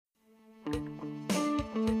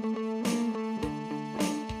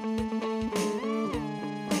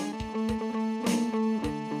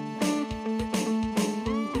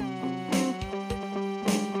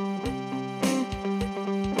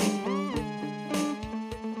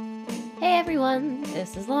Hey everyone,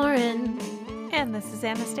 this is Lauren. And this is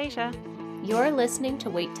Anastasia. You're listening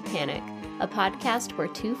to Wait to Panic, a podcast where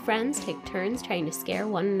two friends take turns trying to scare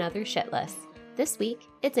one another shitless. This week,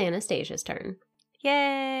 it's Anastasia's turn.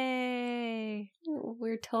 Yay!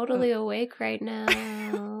 We're totally awake right now.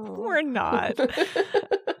 We're not.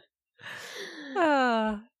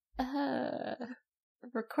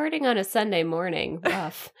 Recording on a Sunday morning,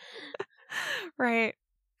 rough. Right.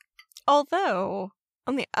 Although,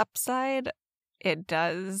 on the upside, it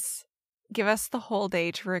does give us the whole day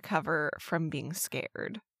to recover from being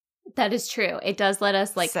scared. That is true. It does let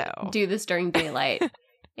us, do this during daylight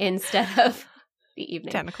instead of the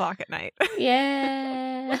evening. 10 o'clock at night.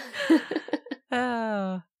 Yeah.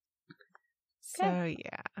 Oh. So,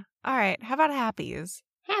 yeah. All right. How about happies?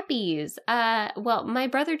 Happies. Well, my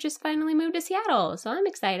brother just finally moved to Seattle, so I'm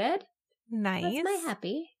excited. Nice. That's my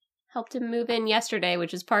happy. Helped him move in yesterday,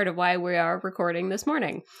 which is part of why we are recording this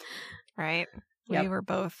morning. Right. Yep. We were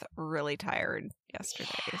both really tired yesterday,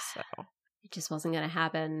 so. It just wasn't going to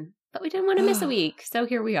happen. But we didn't want to miss a week, so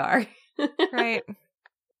here we are. Right.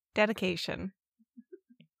 Dedication.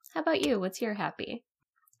 How about you? What's your happy?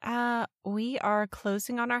 We are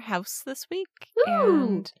closing on our house this week. Ooh.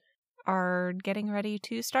 And are getting ready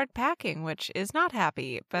to start packing, which is not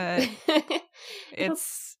happy, but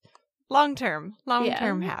it's long-term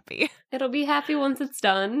happy. It'll be happy once it's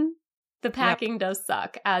done. The packing does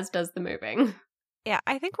suck, as does the moving. Yeah,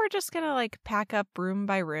 I think we're just gonna pack up room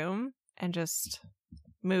by room and just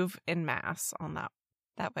move en masse on that.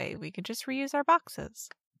 That way we could just reuse our boxes.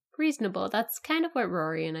 Reasonable. That's kind of what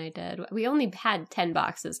Rory and I did. We only had 10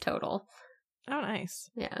 boxes total. Oh, nice.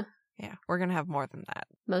 Yeah. Yeah, we're gonna have more than that.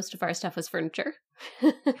 Most of our stuff was furniture.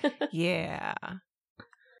 Yeah.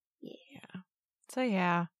 Yeah. So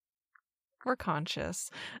yeah, we're conscious.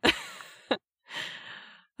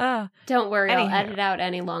 Don't worry, Anyhow. I'll edit out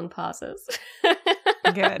any long pauses.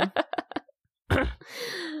 Good.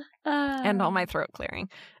 And all my throat clearing.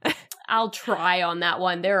 I'll try on that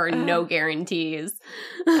one. There are no guarantees.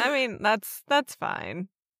 I mean, that's fine.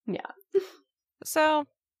 Yeah. So,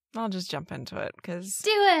 I'll just jump into it, because... Do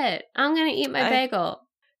it! I'm gonna eat my bagel.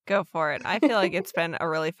 Go for it. I feel like it's been a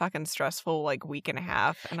really fucking stressful, week and a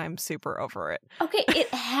half, and I'm super over it. Okay, it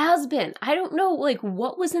has been. I don't know,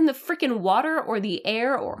 what was in the freaking water or the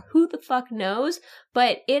air or who the fuck knows,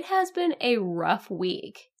 but it has been a rough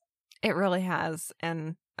week. It really has,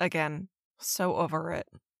 and again, so over it.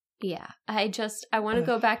 Yeah, I want to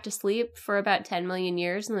go back to sleep for about 10 million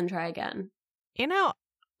years and then try again. You know,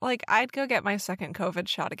 I'd go get my second COVID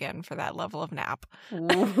shot again for that level of nap.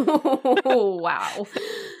 Wow.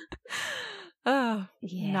 Oh,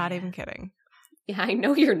 yeah. Not even kidding. Yeah, I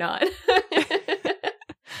know you're not.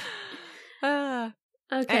 Okay.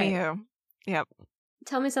 Anywho, yep.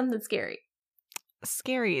 Tell me something scary.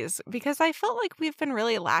 Scaries, because I felt like we've been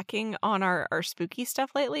really lacking on our spooky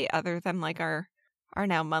stuff lately, other than our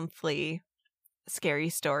now monthly scary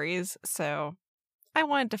stories. So I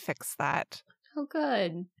wanted to fix that. Oh,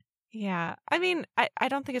 good. Yeah. I mean, I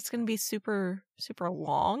don't think it's going to be super, super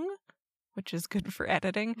long, which is good for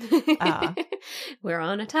editing. We're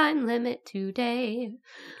on a time limit today.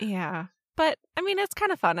 Yeah. But, I mean, it's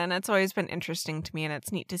kind of fun, and it's always been interesting to me, and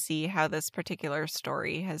it's neat to see how this particular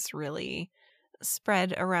story has really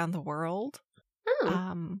spread around the world.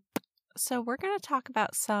 Oh. So we're going to talk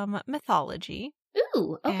about some mythology.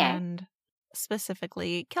 Ooh, okay. And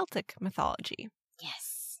specifically Celtic mythology.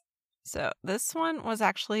 Yes. So this one was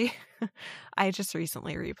actually, I just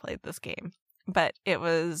recently replayed this game, but it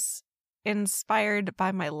was inspired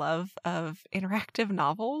by my love of interactive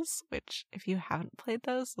novels, which if you haven't played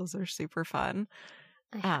those are super fun.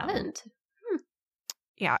 I haven't.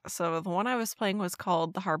 Yeah, so the one I was playing was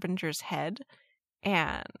called The Harbinger's Head,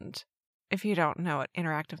 and if you don't know what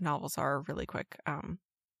interactive novels are, really quick,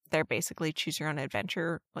 they're basically choose your own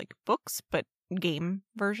adventure, books, but game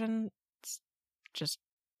version. It's just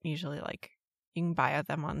usually you can buy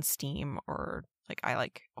them on Steam, or I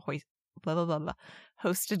like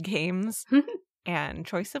hosted games and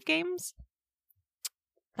choice of games.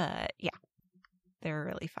 But yeah, they're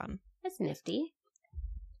really fun. That's nifty.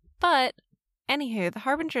 But anywho, The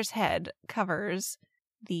Harbinger's Head covers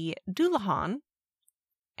the Dullahan,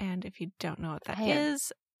 and if you don't know what that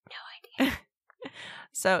is, no idea.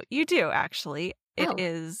 So you do, actually. It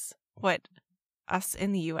is what us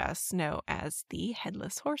in the U.S. know as the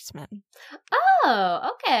Headless Horseman.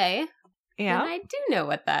 Oh, okay. Yeah. And I do know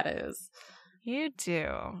what that is. You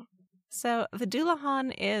do. So the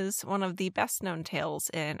Dullahan is one of the best-known tales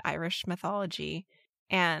in Irish mythology,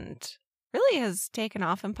 and really has taken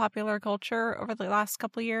off in popular culture over the last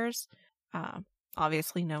couple years.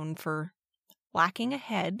 Obviously known for lacking a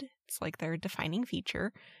head. It's like their defining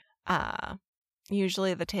feature.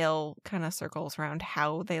 Usually the tale kind of circles around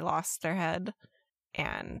how they lost their head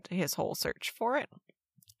and his whole search for it.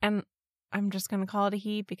 And I'm just going to call it a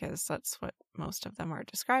he because that's what most of them are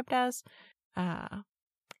described as.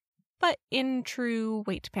 But in true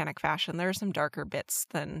Wait to Panic fashion, there are some darker bits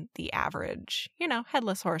than the average,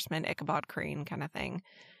 Headless Horseman, Ichabod Crane kind of thing.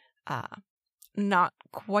 Not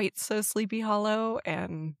quite so Sleepy Hollow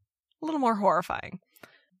and a little more horrifying.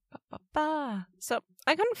 So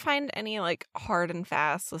I couldn't find any like hard and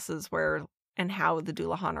fast, this is where and how the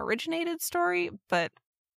Dullahan originated story, but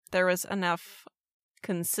there was enough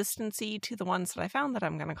consistency to the ones that I found that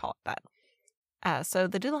I'm going to call it that. So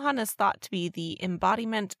the Dullahan is thought to be the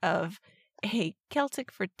embodiment of a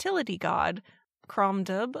Celtic fertility god,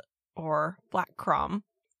 Crom-Dubh, or Black Crom,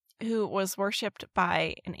 who was worshipped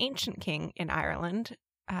by an ancient king in Ireland,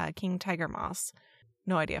 King Tiger Moss.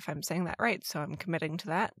 No idea if I'm saying that right, so I'm committing to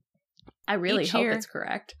that. I really hope it's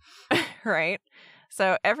correct. Right.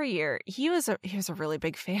 So every year, he was a really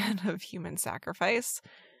big fan of human sacrifice,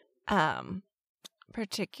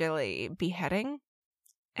 particularly beheading.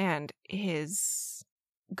 And his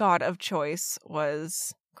god of choice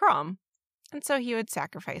was Crom. And so he would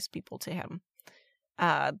sacrifice people to him.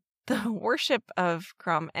 The worship of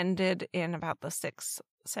Crom ended in about the 6th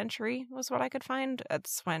century, was what I could find.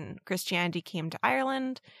 That's when Christianity came to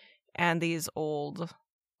Ireland, and these old,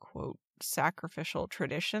 quote, sacrificial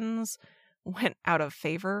traditions went out of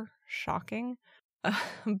favor. Shocking.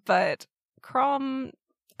 But Crom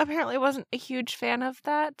apparently wasn't a huge fan of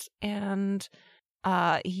that, and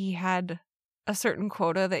he had a certain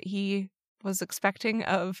quota that he was expecting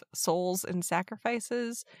of souls and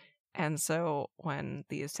sacrifices. And so when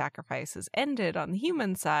these sacrifices ended on the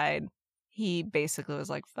human side, he basically was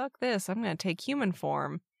like, fuck this, I'm going to take human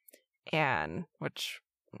form. And, which,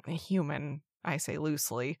 human, I say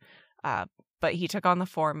loosely, but he took on the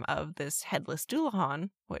form of this headless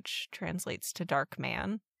Dullahan, which translates to dark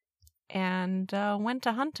man, and went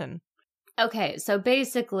to hunting. Okay, so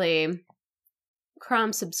basically,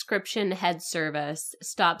 Crom's subscription head service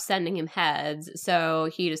stopped sending him heads, so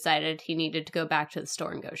he decided he needed to go back to the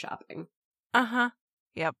store and go shopping.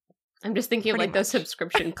 Yep. I'm just thinking Pretty of like those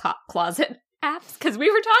subscription closet apps, because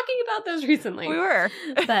we were talking about those recently. We were.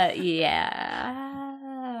 But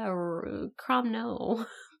yeah, Crom no.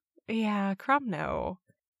 Yeah, Crom no.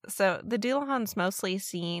 So the Dullahan's mostly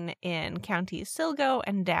seen in counties Silgo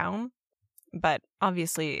and Down, but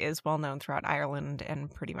obviously is well known throughout Ireland and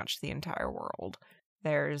pretty much the entire world.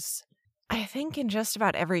 There's, I think in just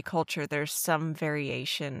about every culture, there's some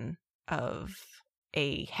variation of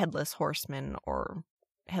a headless horseman or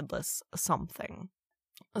headless something.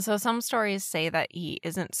 So some stories say that he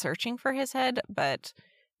isn't searching for his head, but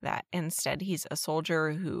that instead he's a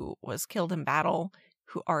soldier who was killed in battle,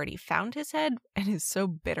 who already found his head and is so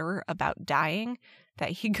bitter about dying that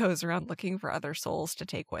he goes around looking for other souls to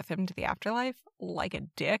take with him to the afterlife like a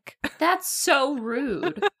dick. That's so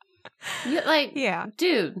rude. Yeah.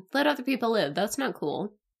 Dude, let other people live. That's not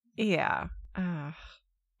cool. Yeah.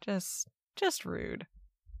 Just rude.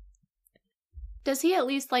 Does he at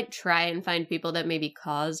least like try and find people that maybe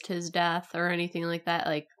caused his death or anything like that?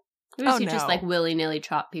 Like, or does he just like willy-nilly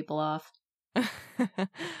chop people off?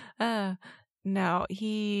 No,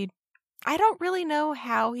 I don't really know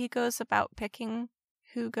how he goes about picking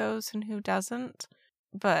who goes and who doesn't,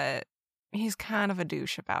 but he's kind of a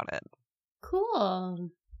douche about it. Cool.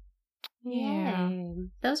 Yeah. Yay.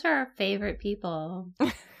 Those are our favorite people.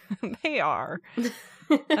 They are.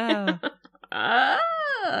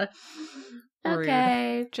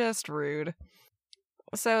 Okay. Rude. Just rude.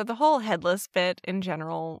 So the whole headless bit in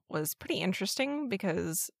general was pretty interesting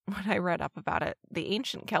because when I read up about it, the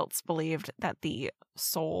ancient Celts believed that the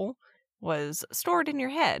soul was stored in your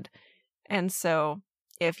head. And so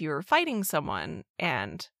if you were fighting someone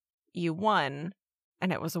and you won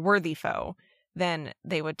and it was a worthy foe, then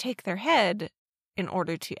they would take their head in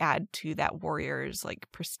order to add to that warrior's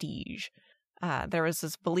like prestige. There was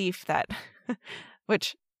this belief that,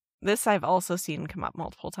 which this I've also seen come up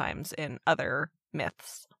multiple times in other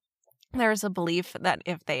myths. There's a belief that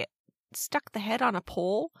if they stuck the head on a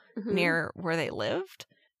pole near where they lived,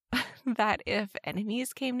 that if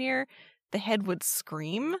enemies came near, the head would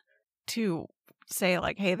scream to say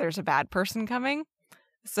like, hey, there's a bad person coming.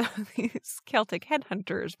 So these Celtic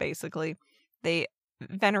headhunters, basically, they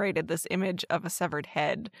venerated this image of a severed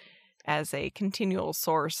head as a continual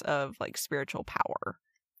source of like spiritual power.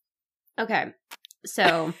 Okay.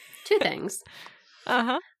 So, two things.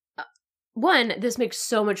 One, this makes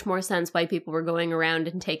so much more sense why people were going around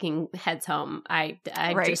and taking heads home. I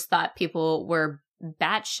just thought people were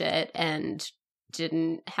batshit and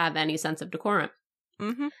didn't have any sense of decorum.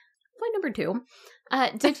 Mm-hmm. Point number 2.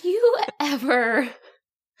 Did you ever...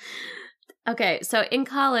 Okay, so in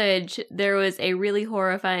college, there was a really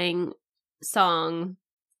horrifying song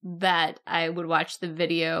that I would watch the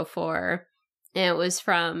video for. And it was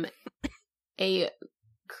from a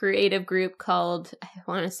creative group called, I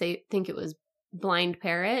want to think it was Blind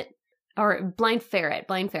Ferret. And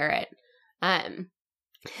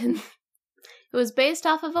it was based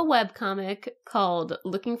off of a webcomic called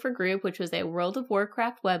Looking for Group, which was a World of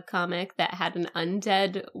Warcraft webcomic that had an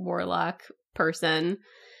undead warlock person.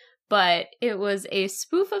 But it was a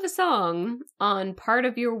spoof of a song on Part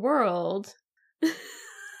of Your World.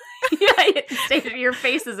 Yeah, your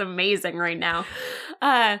face is amazing right now.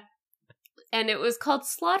 And it was called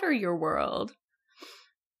Slaughter Your World.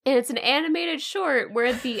 And it's an animated short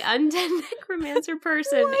where the undead necromancer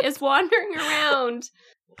person is wandering around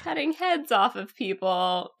cutting heads off of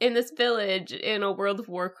people in this village in a World of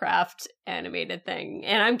Warcraft animated thing.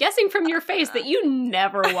 And I'm guessing from your face that you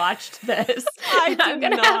never watched this. I did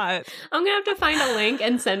not. I'm going to have to find a link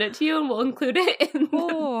and send it to you, and we'll include it in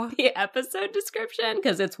the episode description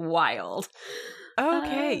because it's wild.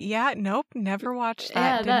 Okay, nope, never watched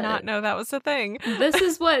that. Did not know that was a thing. This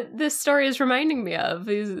is what this story is reminding me of,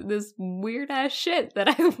 this weird-ass shit that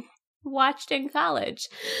I watched in college.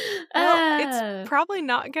 Well, it's probably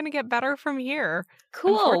not going to get better from here.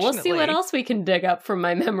 Cool, we'll see what else we can dig up from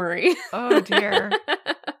my memory. Oh, dear.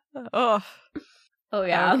 Oh,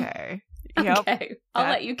 yeah. Okay. Yep. Okay, I'll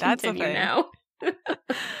let you continue now.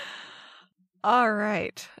 All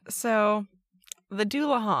right, so the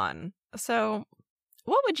Dullahan. So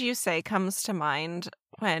what would you say comes to mind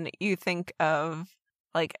when you think of,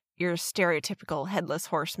 like, your stereotypical headless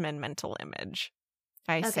horseman mental image?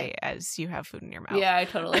 I say as you have food in your mouth. Yeah, I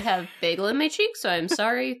totally have bagel in my cheek, so I'm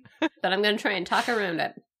sorry, but I'm going to try and talk around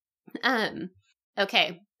it.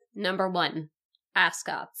 Okay, number 1,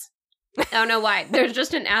 ascots. I don't know why. There's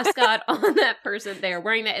just an ascot on that person there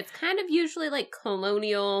wearing that. It's kind of usually like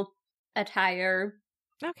colonial attire.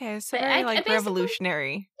 Okay, so very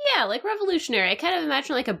revolutionary. Yeah, like revolutionary. I kind of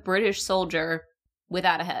imagine like a British soldier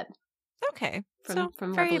without a head. Okay,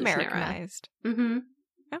 from very Americanized. Mm-hmm.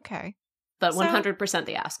 Okay. But 100%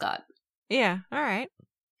 the ascot. Yeah, all right.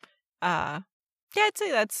 Yeah, I'd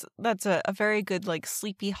say that's a very good, like,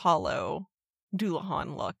 Sleepy Hollow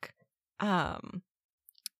Dullahan look.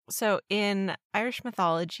 So in Irish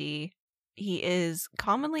mythology, he is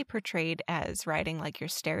commonly portrayed as riding like your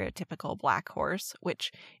stereotypical black horse,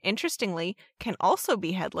 which, interestingly, can also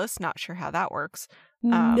be headless. Not sure how that works.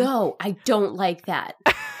 No, I don't like that.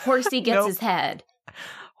 Horsey gets his head.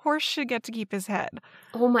 Horse should get to keep his head.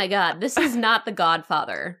 Oh my god, this is not The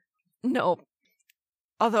Godfather. No.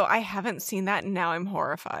 Although I haven't seen that, and now I'm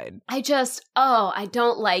horrified. I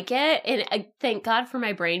don't like it. And I thank God for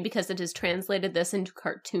my brain because it has translated this into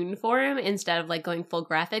cartoon form instead of like going full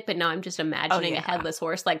graphic. But now I'm just imagining a headless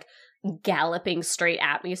horse like galloping straight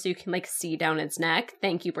at me so you can like see down its neck.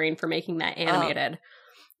 Thank you, brain, for making that animated.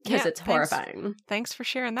 Because it's horrifying. Thanks for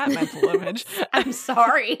sharing that mental image. I'm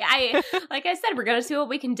sorry. Like I said, we're going to see what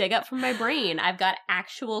we can dig up from my brain. I've got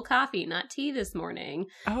actual coffee, not tea this morning.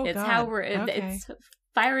 Oh, it's God. how we're... Okay. It's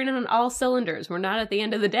firing on all cylinders. We're not at the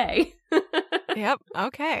end of the day. Yep.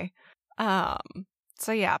 Okay.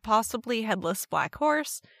 So yeah, possibly headless black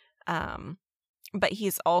horse. But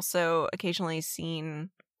he's also occasionally seen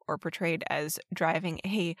or portrayed as driving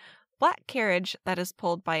a black carriage that is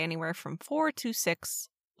pulled by anywhere from 4 to 6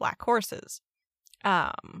 black horses.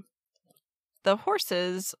 The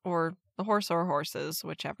horses, or the horse or horses,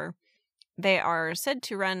 whichever, they are said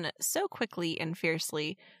to run so quickly and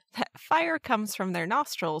fiercely that fire comes from their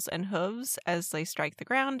nostrils and hooves as they strike the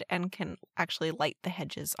ground and can actually light the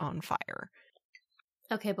hedges on fire.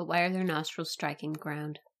 Okay, but why are their nostrils striking the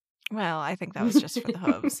ground? Well, I think that was just for the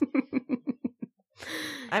hooves.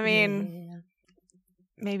 I mean,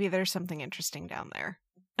 maybe there's something interesting down there.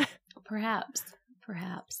 Perhaps.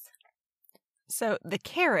 So the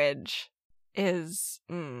carriage is,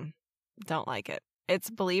 don't like it. It's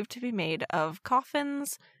believed to be made of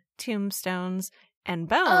coffins, tombstones, and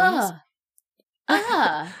bones,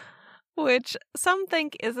 which some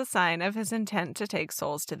think is a sign of his intent to take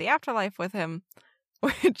souls to the afterlife with him,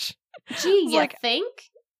 which... Gee, you think?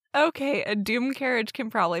 Okay, a doom carriage can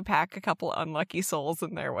probably pack a couple unlucky souls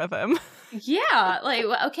in there with him. Yeah, like,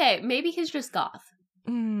 okay, maybe he's just goth.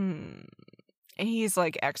 He's,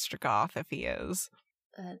 like, extra goth if he is.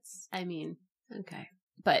 Okay.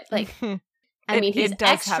 But, like... I mean, he's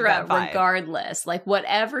extra regardless. Like,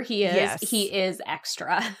 whatever he is, he is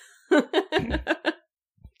extra.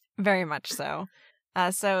 Very much so.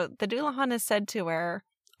 So, the Dullahan is said to wear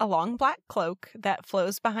a long black cloak that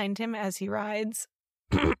flows behind him as he rides.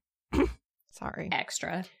 Sorry.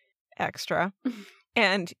 Extra.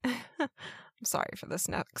 And I'm sorry for this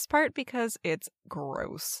next part because it's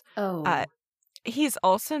gross. Oh. He's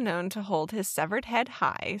also known to hold his severed head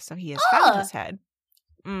high, so he has found his head.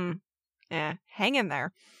 Hang in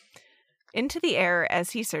there. Into the air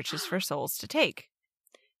as he searches for souls to take.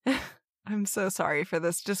 I'm so sorry for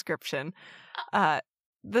this description.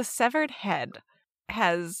 The severed head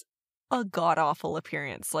has a god-awful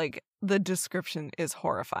appearance. Like, the description is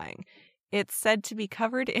horrifying. It's said to be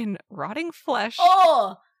covered in rotting flesh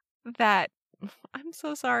that, I'm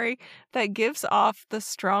so sorry, that gives off the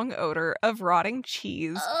strong odor of rotting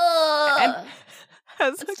cheese. And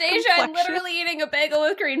has Stacia, I'm literally eating a bagel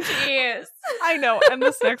with cream cheese. I know, and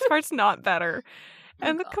this next part's not better.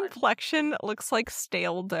 And the God. complexion looks like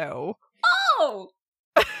stale dough. Oh!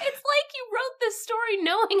 It's like you wrote this story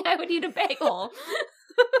knowing I would eat a bagel.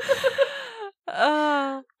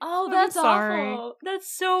 That's awful.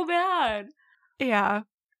 That's so bad. Yeah.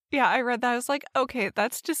 Yeah, I read that. I was like, okay,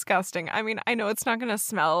 that's disgusting. I mean, I know it's not going to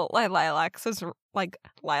smell like lilacs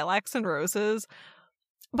and roses,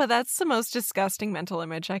 but that's the most disgusting mental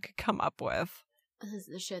image I could come up with. This is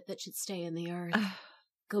the shit that should stay in the earth.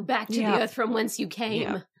 Go back to the earth from whence you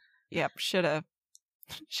came. Yep. Should have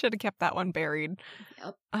kept that one buried.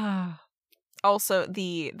 Yep. Also,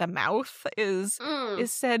 the mouth is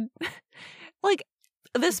said, like,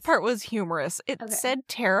 this part was humorous. It said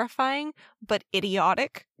terrifying but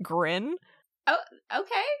idiotic grin. Oh,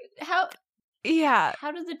 okay. How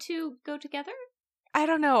do the two go together? I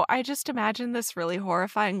don't know. I just imagine this really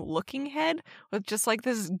horrifying looking head with just like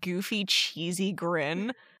this goofy, cheesy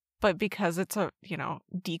grin. But because it's a,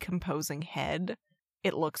 decomposing head,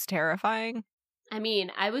 it looks terrifying. I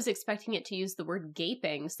mean, I was expecting it to use the word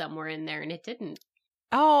gaping somewhere in there, and it didn't.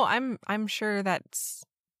 Oh, I'm sure that's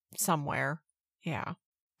somewhere. Yeah.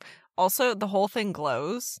 Also, the whole thing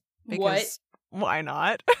glows. Because why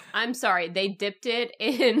not? I'm sorry, they dipped it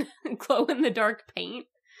in glow-in-the-dark paint?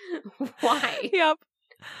 Why? Yep.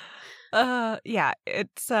 Yeah,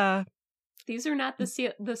 it's, These are not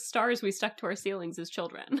the stars we stuck to our ceilings as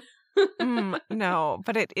children. No,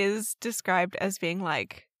 but it is described as being,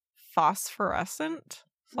 like, phosphorescent.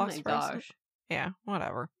 Oh my gosh. Yeah,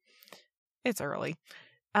 whatever. It's early.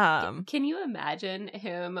 Can you imagine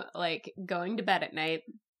him, like, going to bed at night,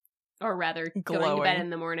 or rather, going to bed in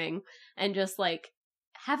the morning, and just, like,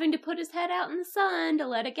 having to put his head out in the sun to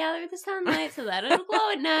let it gather the sunlight so that it'll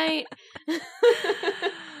glow at night.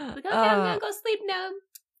 Like, okay, I'm gonna go sleep now.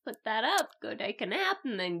 Put that up, go take a nap,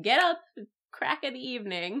 and then get up, crack of the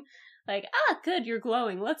evening. Like, good, you're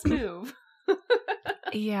glowing. Let's move.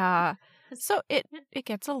 Yeah. So it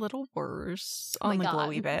gets a little worse on the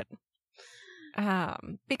glowy bit.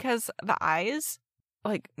 Because the eyes,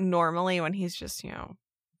 like, normally when he's just,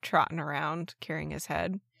 trotting around carrying his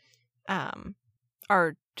head,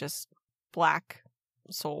 are just black,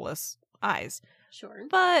 soulless eyes. Sure.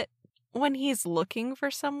 But when he's looking for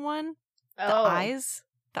someone, the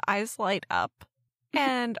eyes light up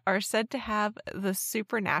and are said to have the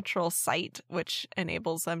supernatural sight, which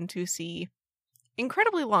enables them to see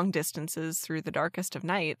incredibly long distances through the darkest of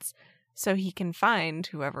nights, so he can find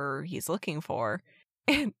whoever he's looking for.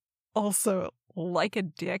 And also, like a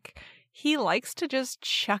dick, he likes to just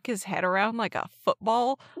chuck his head around like a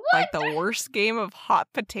football, like the worst game of hot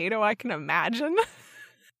potato I can imagine.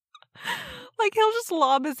 Like, he'll just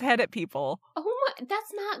lob his head at people. Oh my,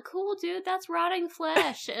 that's not cool, dude. That's rotting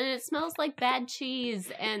flesh, and it smells like bad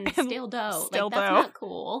cheese and stale dough. That's not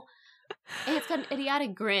cool. And it's got an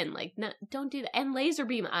idiotic grin. Like, no, don't do that. And laser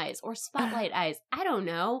beam eyes or spotlight eyes. I don't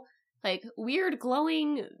know. Like, weird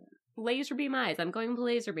glowing laser beam eyes. I'm going with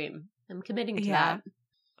laser beam. I'm committing to that.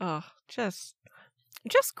 Oh, just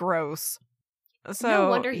gross. So no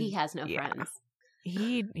wonder he has no friends.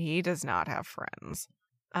 He does not have friends.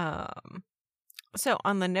 So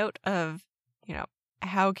on the note of,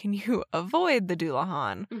 how can you avoid the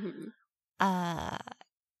Dullahan? Mm-hmm.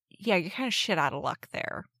 You're kind of shit out of luck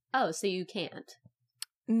there. Oh, so you can't?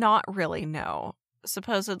 Not really, no.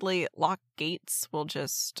 Supposedly, locked gates will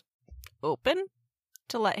just open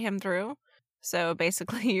to let him through. So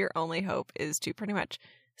basically, your only hope is to pretty much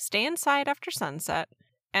stay inside after sunset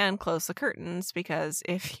and close the curtains, because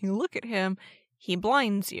if you look at him, he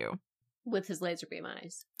blinds you. With his laser beam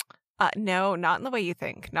eyes? No, not in the way you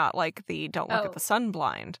think. Not like the don't look at the sun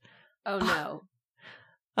blind. Oh, no.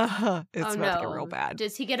 It's about to get real bad.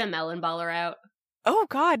 Does he get a melon baller out? Oh,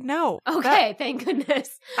 God, no. Okay, thank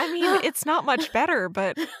goodness. I mean, it's not much better,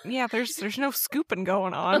 but yeah, there's no scooping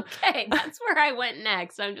going on. Okay, that's where I went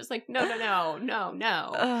next. I'm just like, no.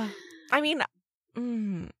 I mean,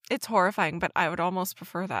 It's horrifying, but I would almost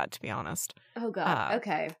prefer that, to be honest. Oh god.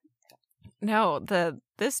 Okay. No,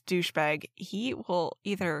 this douchebag, he will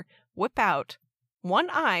either whip out one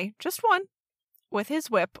eye, just one, with his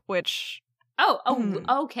whip, which...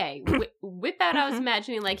 Okay. Whip out, I was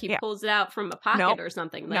imagining like he pulls it out from a pocket or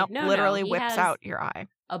something. Like, no, literally he whips has out your eye.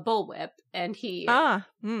 a bullwhip, and he... No.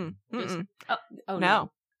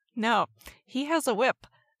 He has a whip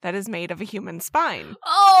that is made of a human spine.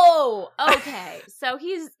 Oh, okay. So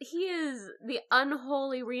he is the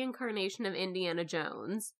unholy reincarnation of Indiana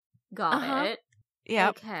Jones. Got it. Yeah.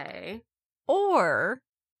 Okay. Or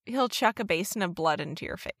he'll chuck a basin of blood into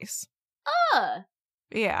your face.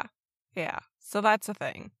 Yeah. So that's a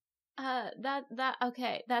thing.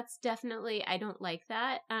 Okay. That's definitely, I don't like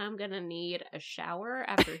that. I'm gonna need a shower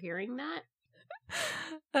after hearing that.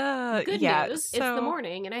 Good news. It's the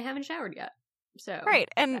morning and I haven't showered yet. So right,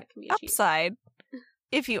 and upside,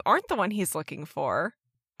 if you aren't the one he's looking for,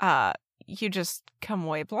 you just come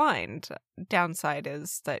away blind. Downside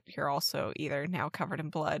is that you're also either now covered in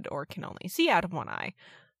blood or can only see out of one eye.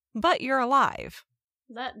 But you're alive.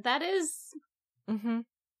 That is...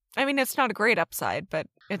 I mean, it's not a great upside, but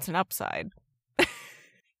it's an upside.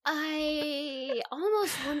 I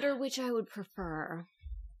almost wonder which I would prefer.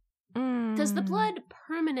 Does the blood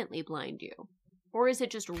permanently blind you? Or is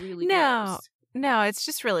it just really gross? No, it's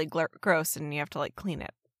just really gross, and you have to, like, clean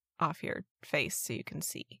it off your face so you can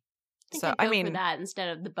see. I mean, for that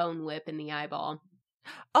instead of the bone whip in the eyeball.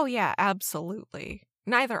 Oh, yeah, absolutely.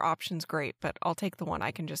 Neither option's great, but I'll take the one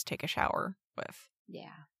I can just take a shower with.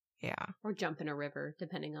 Yeah. Or jump in a river,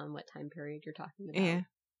 depending on what time period you're talking about. Yeah,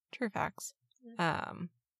 true facts.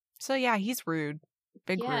 So yeah, he's rude.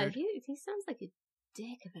 Rude. Yeah, he sounds like a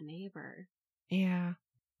dick of a neighbor. Yeah.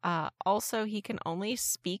 Also, he can only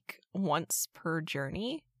speak once per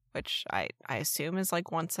journey, which I assume is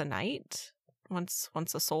like once a night, once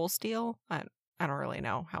a soul steal. I don't really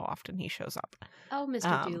know how often he shows up. Oh,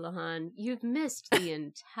 Mr. Doulahan, you've missed the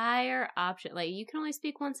entire option. Like, you can only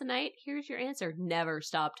speak once a night. Here's your answer. Never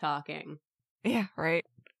stop talking. Yeah, right.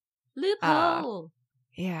 Loophole.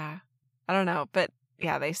 Yeah. I don't know, but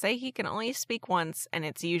yeah, they say he can only speak once, and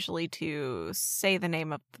it's usually to say the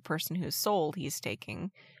name of the person whose soul he's taking.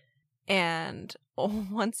 And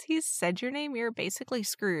once he's said your name, you're basically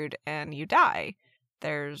screwed and you die.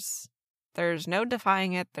 There's no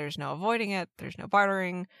defying it. There's no avoiding it. There's no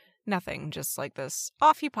bartering. Nothing. Just like this.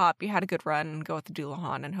 Off you pop. You had a good run. Go with the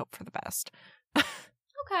Doulahan and hope for the best.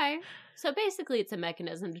 Okay. So basically it's a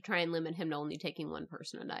mechanism to try and limit him to only taking one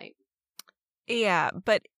person a night. Yeah,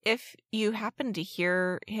 but if you happen to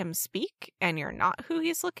hear him speak and you're not who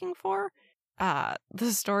he's looking for,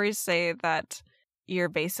 the stories say that you're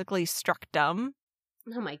basically struck dumb.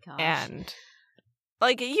 Oh my gosh. And,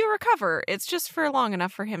 like, you recover. It's just for long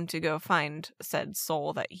enough for him to go find said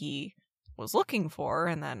soul that he was looking for,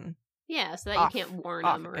 and then... Yeah, so that you can't warn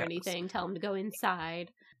him or anything. Tell him to go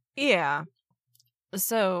inside. Yeah.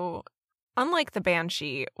 So, unlike the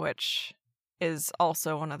Banshee, which is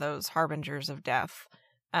also one of those harbingers of death,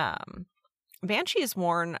 Banshee is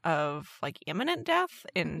warned of, like, imminent death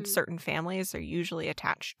in certain families. They're usually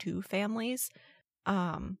attached to families.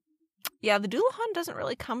 Yeah, the Doulahan doesn't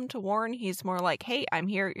really come to warn. He's more like, hey, I'm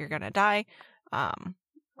here, you're gonna die.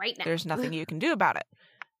 Right now. There's nothing you can do about it.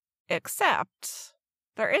 Except,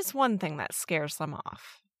 there is one thing that scares them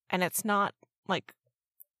off. And it's not, like,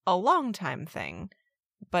 a long time thing,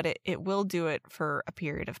 but it will do it for a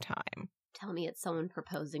period of time. Tell me it's someone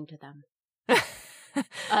proposing to them.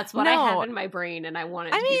 That's what I have in my brain, and I want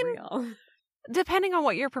it to be real. Depending on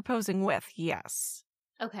what you're proposing with, yes.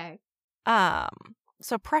 Okay.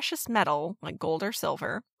 So precious metal, like gold or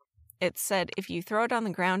silver, it said if you throw it on the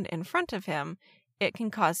ground in front of him, it can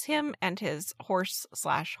cause him and his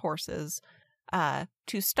horse/horses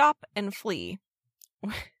to stop and flee.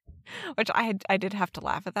 Which I did have to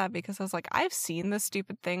laugh at that because I was like, I've seen the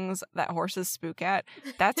stupid things that horses spook at.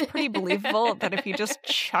 That's pretty believable that if you just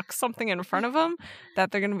chuck something in front of them,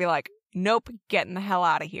 that they're going to be like, nope, getting the hell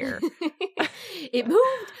out of here. It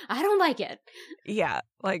moved. I don't like it. Yeah,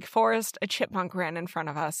 like Forrest, a chipmunk ran in front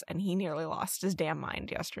of us and he nearly lost his damn mind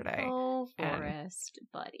yesterday. Oh, Forrest,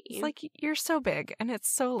 buddy. It's like, you're so big and it's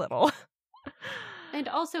so little. And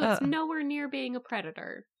also, it's nowhere near being a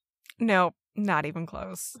predator. No, not even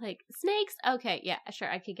close. Like, snakes? Okay, yeah, sure,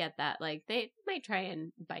 I could get that. Like, they might try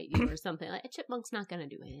and bite you or something. Like, a chipmunk's not gonna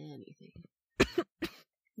do anything.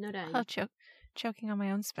 No dying. Oh, choking on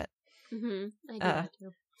my own spit. I do that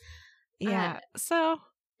too. Yeah, so,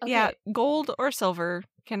 okay. Yeah, gold or silver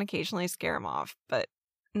can occasionally scare him off, but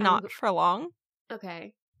not for long.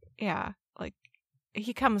 Okay. Yeah, like,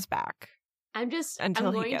 he comes back. I'm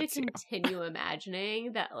Until he going to gets you. continue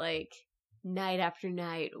imagining that, like, night after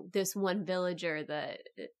night, this one villager, the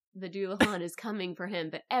Dullahan is coming for him,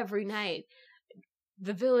 but every night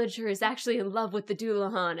the villager is actually in love with the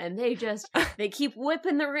Dullahan, and they keep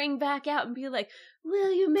whipping the ring back out and be like,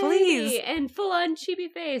 will you marry Please. me? And full on chibi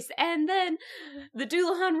face. And then the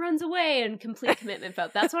Dullahan runs away and complete commitment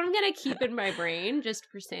vote. That's what I'm going to keep in my brain just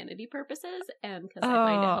for sanity purposes and because I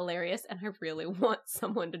find it hilarious and I really want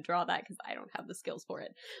someone to draw that because I don't have the skills for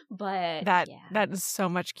it. But that is so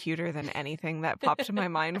much cuter than anything that popped in my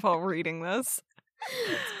mind while reading this.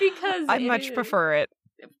 It's because I much prefer it.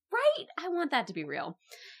 Right? I want that to be real.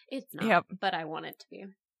 It's not, but I want it to be.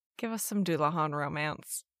 Give us some Dullahan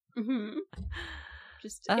romance. Mm-hmm.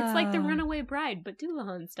 Just it's like the Runaway Bride, but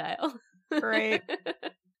Dullahan style. Right.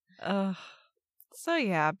 So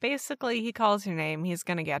yeah, basically he calls your name. He's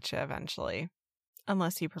going to get you eventually.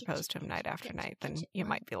 Unless you propose to him night after night, then you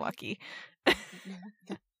might be lucky.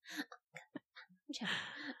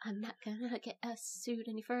 I'm not going to get us sued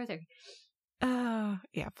any further.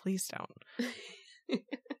 Yeah, please don't.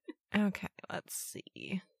 Okay, let's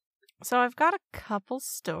see. So I've got a couple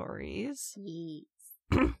stories. Yes.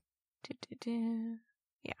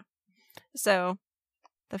 Yeah. So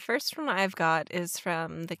the first one I've got is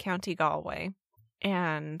from the County Galway,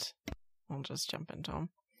 and I'll just jump into them.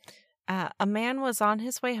 A man was on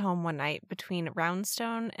his way home one night between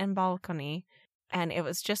Roundstone and Balcony, and it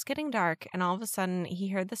was just getting dark, and all of a sudden he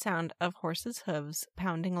heard the sound of horses' hooves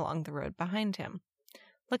pounding along the road behind him.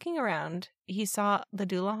 Looking around, he saw the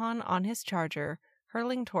Dullahan on his charger,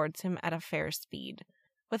 hurling towards him at a fair speed.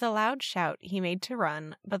 With a loud shout, he made to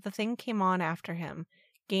run, but the thing came on after him,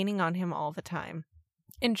 gaining on him all the time.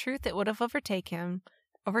 In truth, it would have overtaken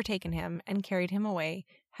him and carried him away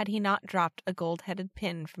had he not dropped a gold-headed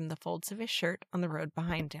pin from the folds of his shirt on the road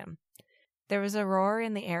behind him. There was a roar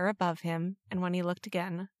in the air above him, and when he looked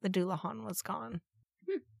again, the Dullahan was gone.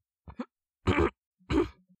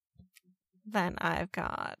 Then I've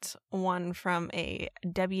got one from a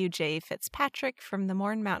W.J. Fitzpatrick from the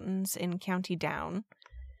Mourne Mountains in County Down.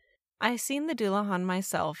 I seen the Dullahan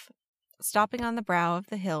myself, stopping on the brow of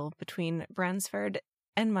the hill between Bransford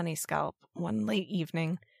and Moneyscalp one late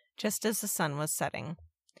evening, just as the sun was setting.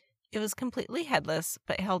 It was completely headless,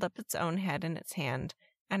 but held up its own head in its hand,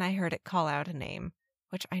 and I heard it call out a name,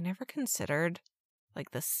 which I never considered,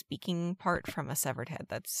 like the speaking part from a severed head.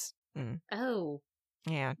 That's... Oh.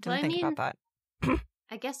 Yeah, didn't think about that.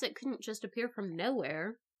 I guess it couldn't just appear from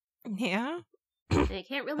nowhere. Yeah? And it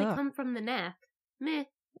can't really come from the neck. Meh.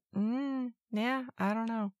 Yeah, I don't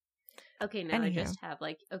know. Okay, now I just have,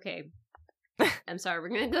 like, okay. I'm sorry, we're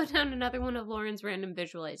going to go down another one of Lauren's random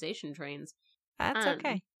visualization trains. That's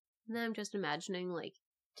okay. Now I'm just imagining, like,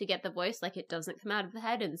 to get the voice, like, it doesn't come out of the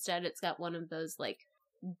head. Instead, it's got one of those, like,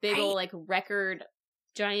 big ol', like, record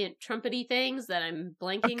giant trumpety things that I'm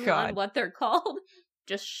blanking on what they're called.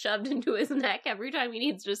 Just shoved into his neck every time he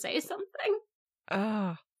needs to say something.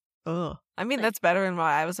 Ugh. I mean, that's better than what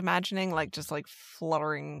I was imagining, like, just, like,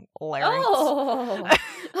 fluttering larynx. Oh!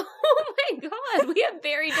 Oh my god, we have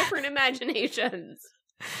very different imaginations.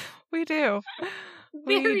 We do.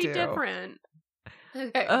 Very different.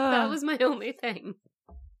 Okay, that was my only thing.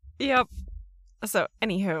 Yep. So,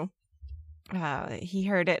 anywho, he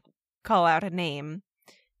heard it call out a name,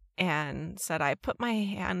 and said I put my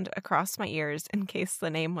hand across my ears in case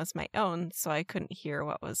the name was my own so I couldn't hear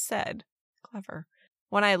what was said. Clever.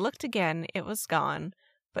 When I looked again, it was gone,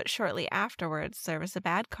 but shortly afterwards there was a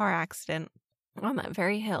bad car accident on that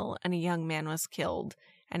very hill and a young man was killed,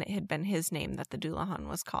 and it had been his name that the Dullahan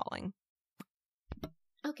was calling.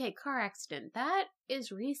 Okay, car accident. That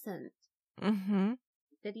is recent. Mm-hmm.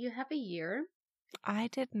 Did you have a year? I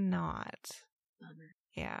did not. Bummer.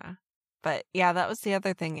 Yeah. But yeah, that was the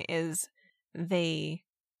other thing is they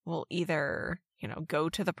will either, go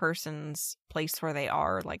to the person's place where they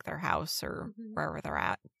are, like their house or wherever they're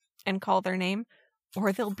at, and call their name,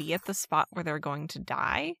 or they'll be at the spot where they're going to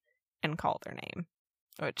die and call their name,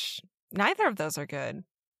 which neither of those are good.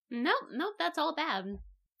 Nope, that's all bad.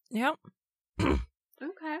 Yep.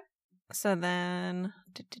 Okay. So then,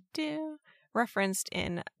 referenced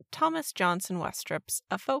in Thomas Johnson Westrop's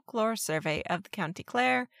A Folklore Survey of the County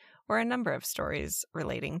Clare, where a number of stories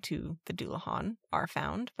relating to the Dullahan are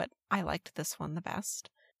found, but I liked this one the best.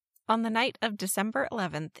 On the night of December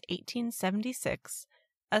 11th, 1876,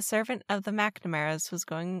 a servant of the McNamara's was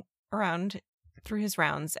going around through his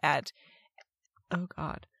rounds at,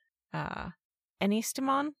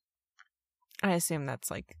 Ennistimon? I assume that's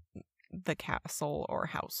like the castle or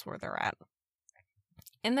house where they're at.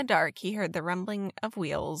 In the dark, he heard the rumbling of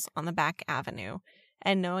wheels on the back avenue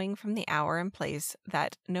and knowing from the hour and place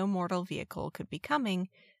that no mortal vehicle could be coming,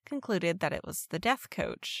 concluded that it was the death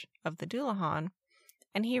coach of the Dullahan,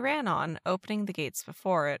 and he ran on, opening the gates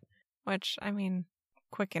before it, which, I mean,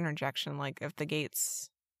 quick interjection, like, if the gates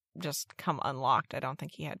just come unlocked, I don't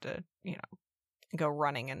think he had to, go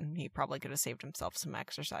running, and he probably could have saved himself some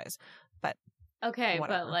exercise, but okay,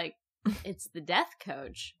 whatever. But, like, it's the death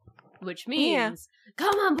coach, which means,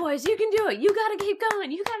 come on, boys, you can do it, you gotta keep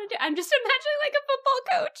going, you gotta do it. I'm just imagining, like, a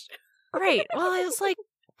football coach. Right, well, I was like,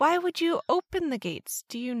 why would you open the gates?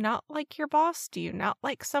 Do you not like your boss? Do you not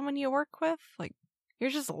like someone you work with? Like, you're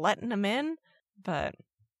just letting him in? But,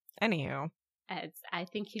 anywho. I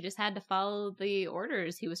think he just had to follow the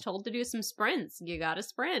orders. He was told to do some sprints. You gotta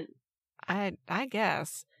sprint. I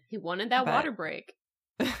guess. He wanted that water break.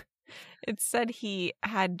 It said he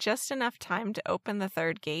had just enough time to open the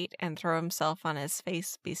third gate and throw himself on his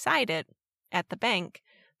face beside it at the bank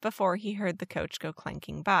before he heard the coach go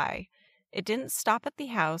clanking by. It didn't stop at the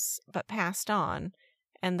house, but passed on,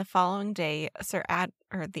 and the following day,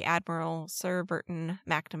 the Admiral Sir Burton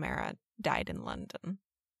McNamara died in London.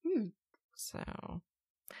 So,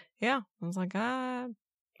 yeah, I was like, I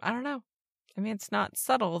don't know. I mean, it's not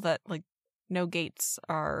subtle that, like, no gates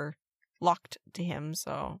are locked to him.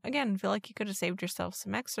 So, again, I feel like you could have saved yourself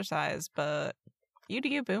some exercise, but you do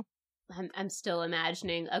you, boo. I'm still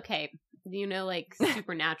imagining, okay, like,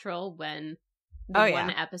 Supernatural, when the one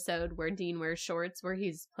episode where Dean wears shorts where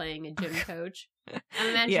he's playing a gym coach. I'm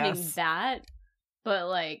imagining that, but,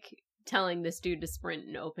 like, telling this dude to sprint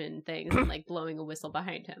and open things and, like, blowing a whistle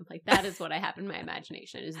behind him. Like, that is what I have in my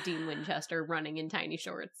imagination, is Dean Winchester running in tiny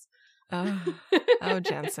shorts. Oh,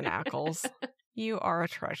 Jensen Ackles. You are a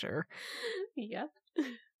treasure. Yep.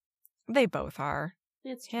 They both are.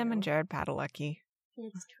 It's true. Him and Jared Padalecki.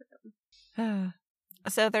 It's true.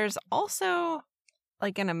 So there's also,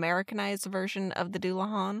 like, an Americanized version of the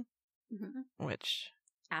Dullahan, which...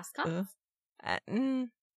 Ascot?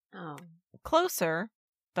 Closer,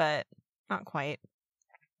 but not quite.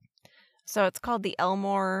 So it's called the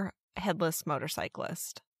Elmore Headless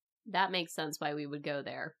Motorcyclist. That makes sense why we would go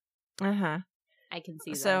there. Uh-huh. I can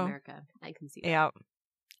see that, America. I can see that. Yeah.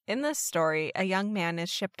 In this story, a young man is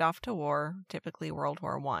shipped off to war, typically World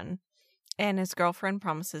War I, and his girlfriend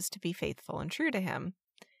promises to be faithful and true to him.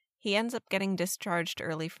 He ends up getting discharged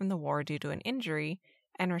early from the war due to an injury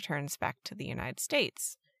and returns back to the United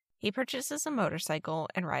States. He purchases a motorcycle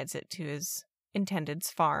and rides it to his intended's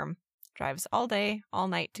farm, drives all day, all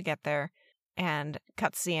night to get there, and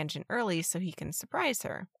cuts the engine early so he can surprise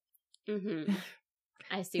her.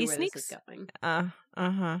 I see where this is going.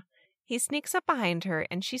 He sneaks up behind her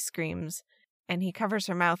and she screams, and he covers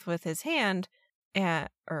her mouth with his hand,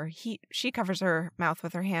 she covers her mouth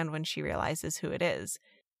with her hand when she realizes who it is,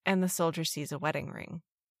 and the soldier sees a wedding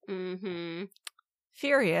ring.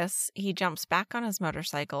 Furious, he jumps back on his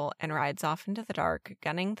motorcycle and rides off into the dark,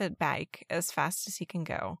 gunning the bike as fast as he can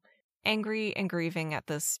go. Angry and grieving at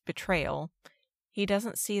this betrayal, he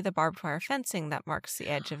doesn't see the barbed wire fencing that marks the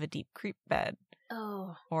edge of a deep creek bed.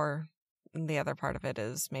 Oh. Or the other part of it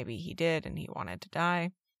is maybe he did and he wanted to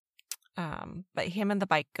die. But him and the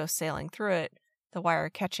bike go sailing through it, the wire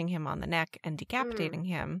catching him on the neck and decapitating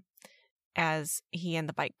him as he and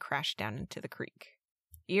the bike crash down into the creek.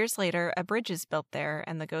 Years later, a bridge is built there,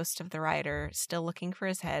 and the ghost of the rider, still looking for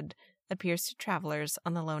his head, appears to travelers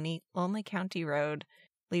on the lonely county road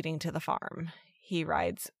leading to the farm. He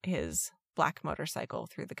rides his black motorcycle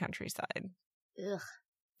through the countryside. Ugh.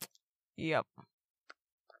 Yep.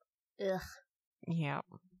 Ugh. Yep.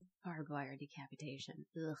 Barbed wire decapitation.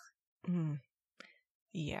 Ugh.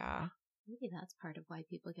 Yeah. Maybe that's part of why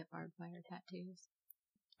people get barbed wire tattoos.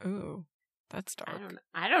 Ooh, that's dark.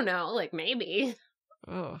 I don't know. Like, maybe.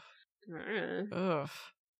 Ugh. Ugh.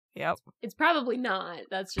 Yep. It's probably not.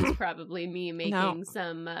 That's just probably me making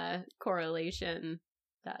some correlation.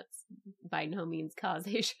 That's by no means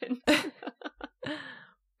causation.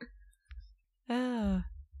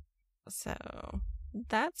 So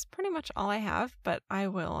that's pretty much all I have, but I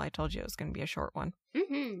told you it was going to be a short one.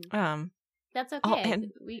 That's okay.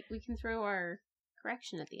 We can throw our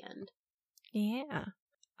correction at the end. Yeah.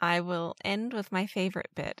 I will end with my favorite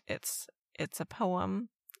bit. It's a poem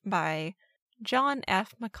by John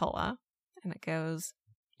F. McCullough, and it goes,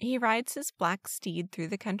 "He rides his black steed through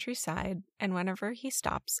the countryside, and whenever he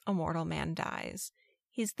stops, a mortal man dies.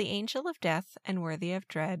 He's the angel of death and worthy of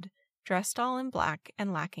dread, dressed all in black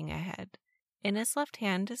and lacking a head. In his left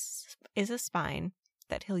hand is a spine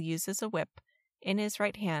that he'll use as a whip, in his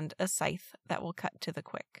right hand a scythe that will cut to the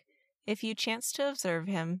quick. If you chance to observe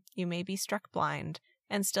him, you may be struck blind,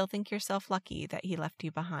 and still think yourself lucky that he left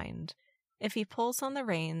you behind. If he pulls on the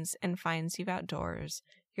reins and finds you outdoors,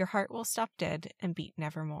 your heart will stop dead and beat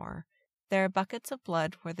nevermore. There are buckets of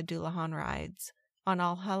blood where the Dullahan rides. On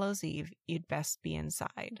All Hallows Eve, you'd best be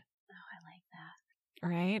inside. Oh, I like that.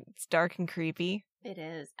 Right? It's dark and creepy. It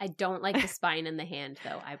is. I don't like the spine in the hand,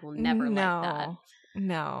 though. I will never like that.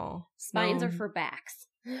 No. Spines are for backs.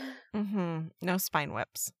 No spine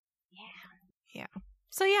whips. Yeah.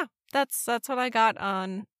 So yeah, that's what I got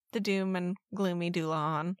on the doom and gloomy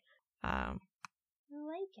Dullahan. I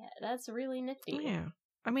like it. That's really nifty. Yeah.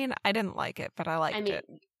 I mean, I didn't like it, but I liked it.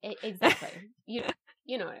 Exactly. you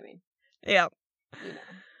know what I mean. Yeah.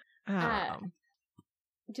 You know.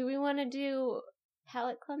 Do we want to do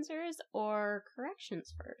palate cleansers or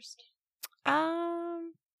corrections first?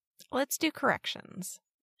 Let's do corrections.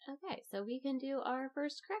 Okay, so we can do our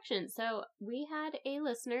first correction. So we had a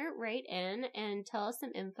listener write in and tell us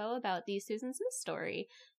some info about the Susan Smith story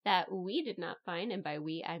that we did not find, and by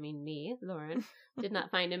we, I mean me, Lauren, did not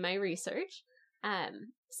find in my research.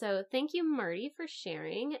 So thank you, Marty, for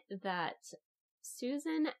sharing that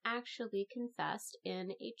Susan actually confessed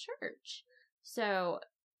in a church. So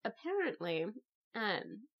apparently,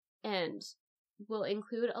 and we'll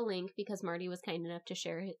include a link because Marty was kind enough to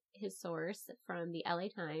share his source from the LA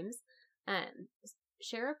Times.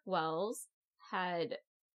 Sheriff Wells had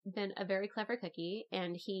been a very clever cookie,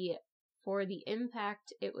 and he, for the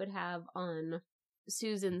impact it would have on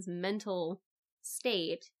Susan's mental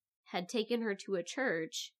state, had taken her to a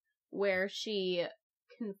church where she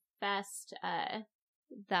confessed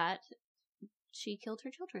that she killed her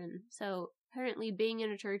children. So apparently being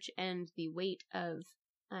in a church and the weight of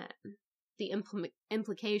the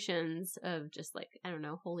implications of just like, I don't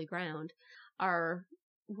know, holy ground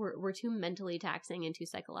were too mentally taxing and too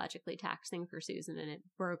psychologically taxing for Susan, and it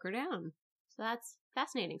broke her down. So that's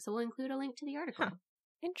fascinating. So we'll include a link to the article. Huh.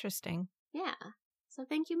 Interesting. Yeah. So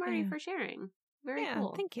thank you, Marty, for sharing. Very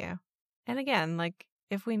cool. Thank you. And again, like,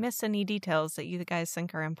 if we miss any details that you guys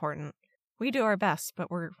think are important, we do our best, but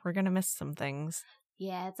we're gonna miss some things.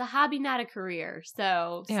 Yeah, it's a hobby, not a career.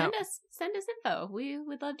 So send us info. We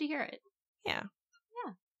would love to hear it. Yeah.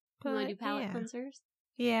 Yeah. You want to do palate cleansers?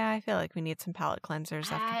 Yeah, I feel like we need some palate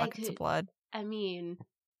cleansers after buckets of blood. I mean,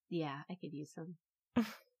 yeah, I could use some.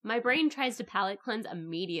 My brain tries to palate cleanse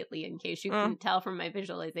immediately, in case you couldn't tell from my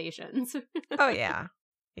visualizations. Oh, yeah.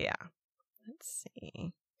 Yeah. Let's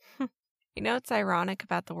see. You know what's ironic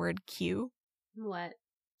about the word queue? What?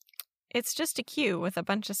 It's just a queue with a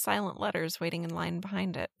bunch of silent letters waiting in line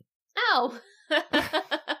behind it. Oh!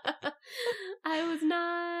 I was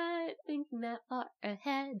not thinking that far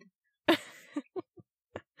ahead.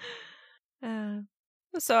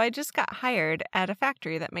 So I just got hired at a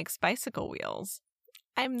factory that makes bicycle wheels.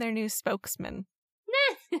 I'm their new spokesman.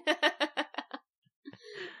 Okay.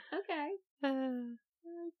 I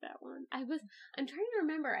like that one. I'm trying to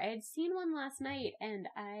remember. I had seen one last night, and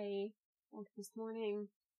this morning.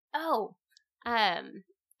 Oh,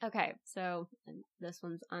 okay. So this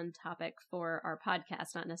one's on topic for our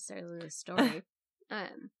podcast, not necessarily the story.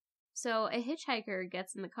 So a hitchhiker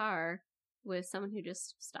gets in the car with someone who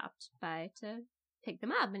just stopped by to pick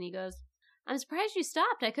them up, and he goes, "I'm surprised you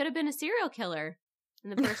stopped. I could have been a serial killer."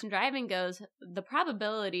 And the person driving goes, "The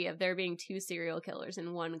probability of there being 2 serial killers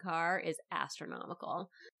in one car is astronomical."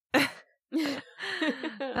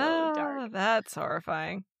 Dark. That's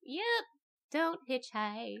horrifying. Yep. Don't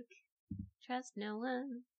hitchhike. Trust no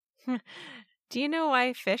one. Do you know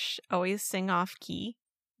why fish always sing off key?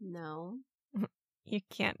 No. You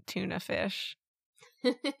can't tune a fish.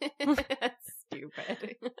 That's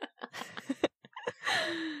stupid.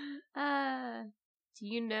 Do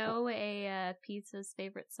you know a pizza's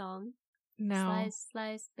favorite song? No. Slice,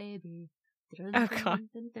 slice, baby. Oh, God.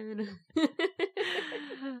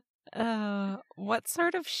 What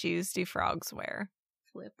sort of shoes do frogs wear?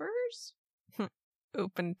 Flippers?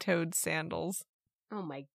 Open-toed sandals. Oh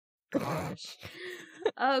my gosh.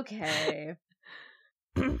 Okay.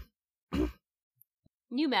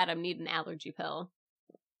 You, madam, need an allergy pill.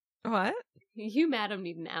 What? You, madam,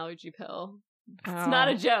 need an allergy pill. It's not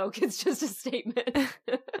a joke. It's just a statement.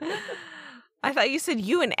 I thought you said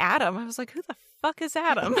you and Adam. I was like, who the fuck is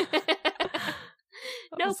Adam?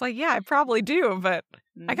 I was like, yeah, I probably do, but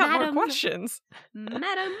I got more questions.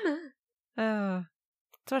 Madam. That's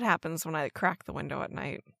what happens when I crack the window at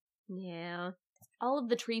night. Yeah. All of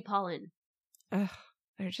the tree pollen. Ugh,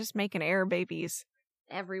 they're just making air babies.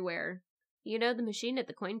 Everywhere. You know, the machine at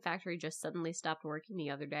the coin factory just suddenly stopped working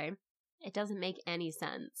the other day. It doesn't make any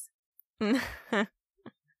sense. Why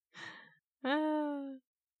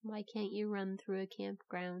can't you run through a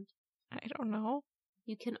campground? I don't know.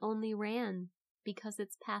 You can only ran because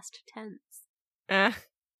it's past tense.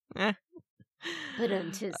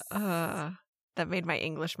 That made my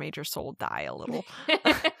English major soul die a little.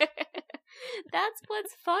 That's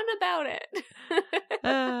what's fun about it.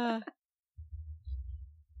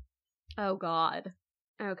 Oh, God.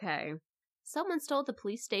 Okay. Someone stole the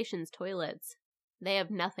police station's toilets. They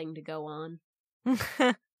have nothing to go on.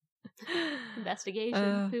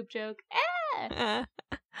 Investigation. Poop joke.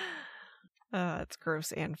 It's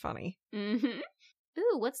gross and funny. Mm-hmm.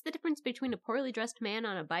 Ooh, what's the difference between a poorly dressed man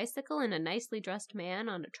on a bicycle and a nicely dressed man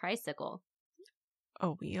on a tricycle?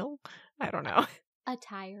 A wheel? I don't know. A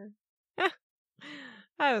tire.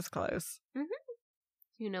 I was close. Mm-hmm.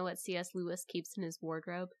 Do you know what C.S. Lewis keeps in his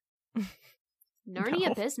wardrobe? Narnia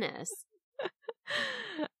No. business.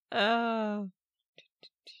 Oh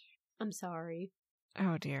I'm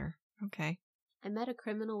dear. Okay. I met a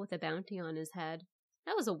criminal with a bounty on his head.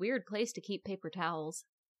 That was a weird place to keep paper towels.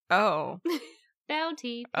 Oh.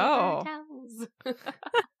 Bounty paper towels.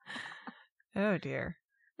 Oh dear.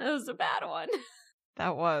 That was a bad one.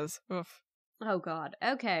 That was. Oof. Oh, God.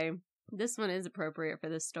 Okay. This one is appropriate for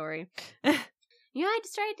this story. I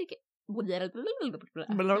decided to get... Let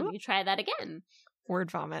me try that again.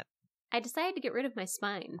 Word vomit. I decided to get rid of my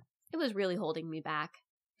spine. It was really holding me back.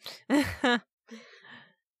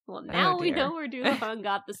 Well, now we know where Doolittle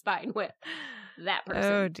got the spine with that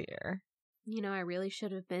person. Oh, dear. You know, I really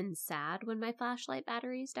should have been sad when my flashlight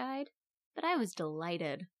batteries died, but I was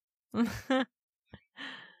delighted. Oh,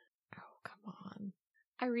 come on.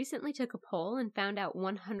 I recently took a poll and found out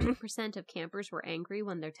 100% of campers were angry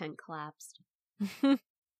when their tent collapsed.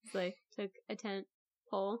 So I took a tent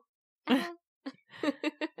poll.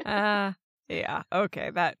 Yeah,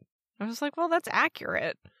 okay, that... I was like, well, that's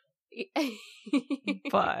accurate.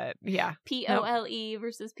 But, yeah. P-O-L-E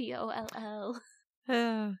versus P-O-L-L.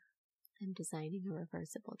 Oh, I'm designing a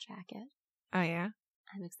reversible jacket. yeah?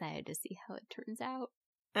 I'm excited to see how it turns out.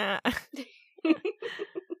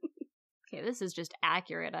 Okay, this is just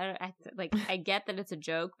accurate. I get that it's a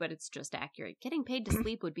joke, but it's just accurate. Getting paid to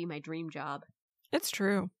sleep would be my dream job. It's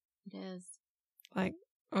true. It is. Like,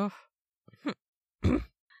 oh.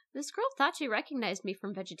 This girl thought she recognized me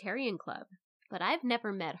from Vegetarian Club, but I've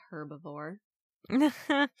never met Herbivore.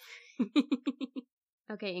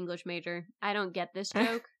 Okay, English major. I don't get this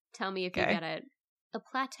joke. Tell me if you get it. A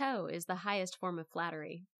plateau is the highest form of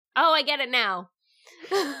flattery. Oh, I get it now.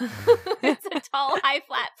 It's a tall, high,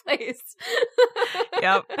 flat place.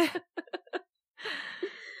 Yep.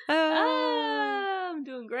 I'm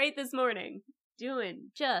doing great this morning.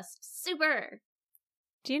 Doing just super.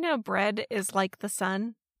 Do you know bread is like the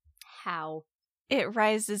sun? How? It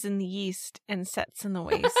rises in the east and sets in the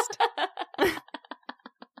west.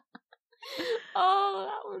 Oh,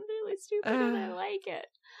 that one's really stupid and I like it.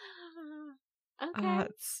 Okay.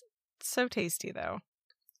 It's so tasty, though.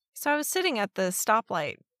 So I was sitting at the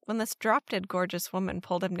stoplight when this drop-dead gorgeous woman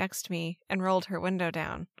pulled up next to me and rolled her window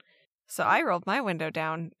down. So I rolled my window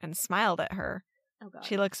down and smiled at her. Oh, God.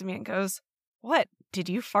 She looks at me and goes, "What? Did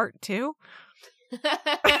you fart too?"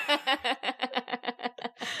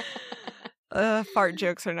 Fart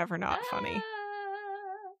jokes are never not funny.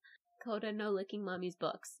 Coda, no licking mommy's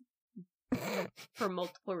books. For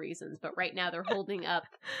multiple reasons, but right now they're holding up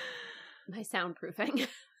my soundproofing.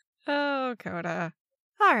 Oh, Coda.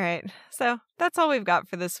 All right, so that's all we've got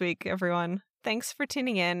for this week, everyone. Thanks for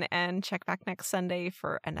tuning in, and check back next Sunday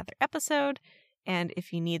for another episode. And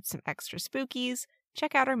if you need some extra spookies,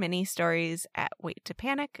 check out our mini stories at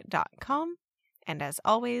waittopanic.com. And as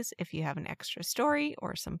always, if you have an extra story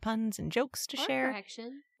or some puns and jokes to share,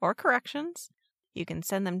 or corrections, you can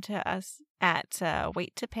send them to us at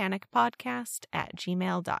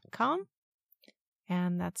waittopanic.podcast@gmail.com.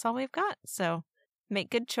 And that's all we've got. So make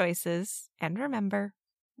good choices and remember,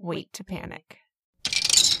 wait to panic.